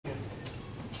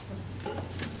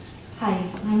Hi,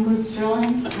 I'm Ruth Sterling.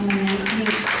 I'm a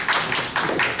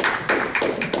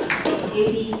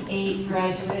 1988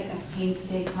 graduate of Keene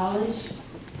State College.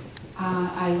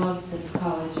 I love this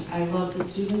college. I love the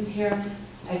students here.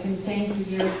 I've been saying for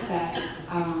years that,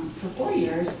 for 4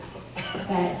 years,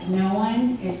 that no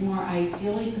one is more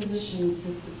ideally positioned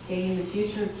to sustain the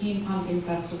future of Keene Pumpkin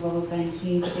Festival than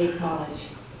Keene State College.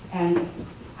 And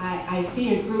I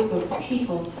see a group of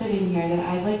people sitting here that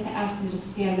I'd like to ask them to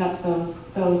stand up, those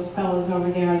fellows over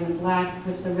there in the black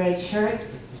with the red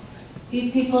shirts.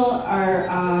 These people are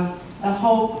the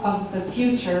hope of the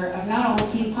future of not only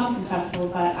Keene Pumpkin Festival,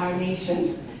 but our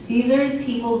nation. These are the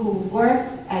people who work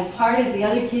as hard as the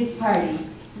other kids party.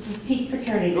 This is Teak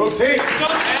Fraternity. Go Teak! I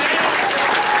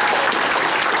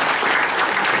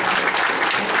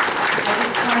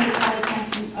just wanted to call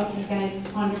attention. Okay, guys,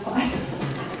 wonderful.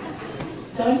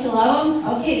 Don't you love them?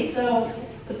 Okay, so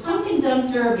the Pumpkin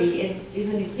Dump Derby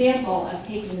is an example of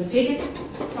taking the biggest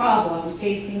problem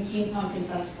facing Keene Pumpkin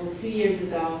Festival 2 years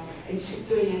ago and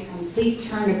doing a complete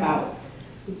turnabout.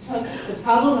 We took the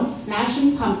problem of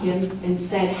smashing pumpkins and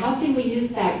said, how can we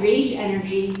use that rage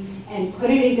energy and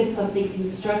put it into something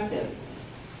constructive?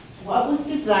 What was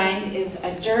designed is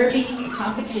a derby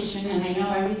competition, and I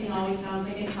know everything always sounds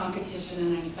like a competition,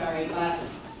 and I'm sorry, but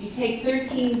you take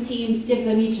 13 teams, give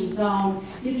them each a zone,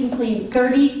 you can clean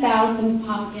 30,000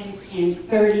 pumpkins in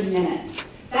 30 minutes.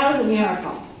 That was a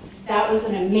miracle. That was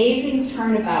an amazing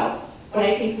turnabout. What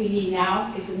I think we need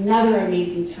now is another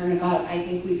amazing turnabout. I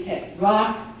think we've hit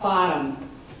rock bottom.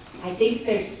 I think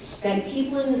there's been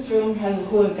people in this room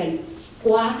who have been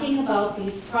squawking about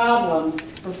these problems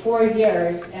for 4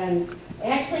 years, and I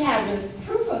actually have this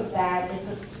proof of that. It's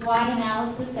a SWOT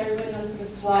analysis. Everyone knows what a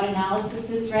SWOT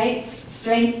analysis is, right?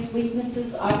 Strengths,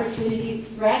 weaknesses, opportunities,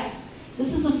 threats.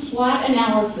 This is a SWOT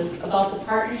analysis about the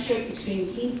partnership between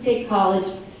Keene State College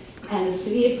and the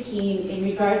city of Keene in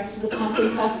regards to the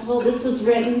Pumpkin Festival. This was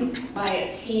written by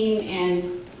a team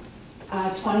in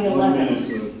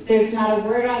 2011. There's not a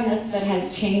word on this that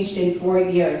has changed in 4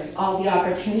 years. All the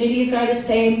opportunities are the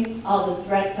same, all the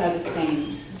threats are the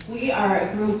same. We are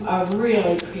a group of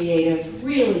really creative,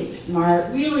 really smart,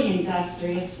 really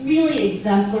industrious, really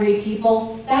exemplary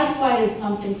people. That's why this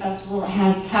Pumpkin Festival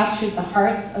has captured the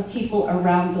hearts of people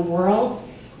around the world.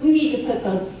 We need to put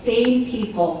those same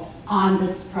people on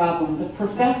this problem. The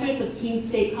professors of Keene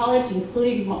State College,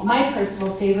 including my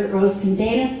personal favorite, Rose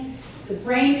Condanis, the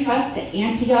Brain Trust at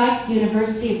Antioch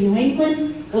University of New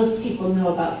England. Those people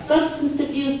know about substance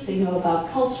abuse, they know about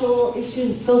cultural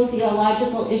issues,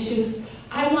 sociological issues.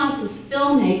 I want this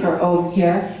filmmaker over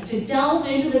here to delve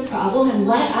into the problem and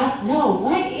let us know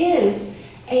what is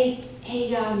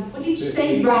what did you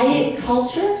say, riot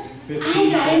culture? I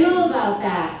gotta know about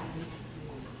that.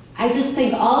 I just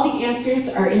think all the answers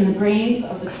are in the brains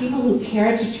of the people who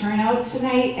cared to turn out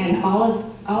tonight and all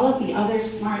of the other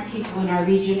smart people in our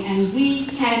region, and we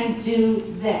can do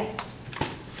this.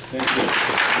 Thank you.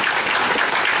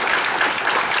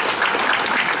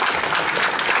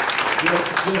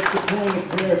 Just a point of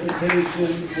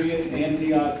clarification, we at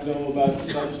Antioch know about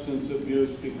substance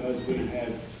abuse because we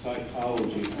had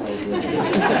psychology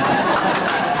programs.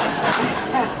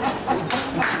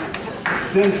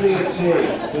 Cynthia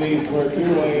Chase, please work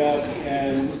your way up,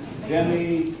 and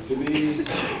Denise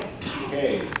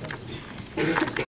K.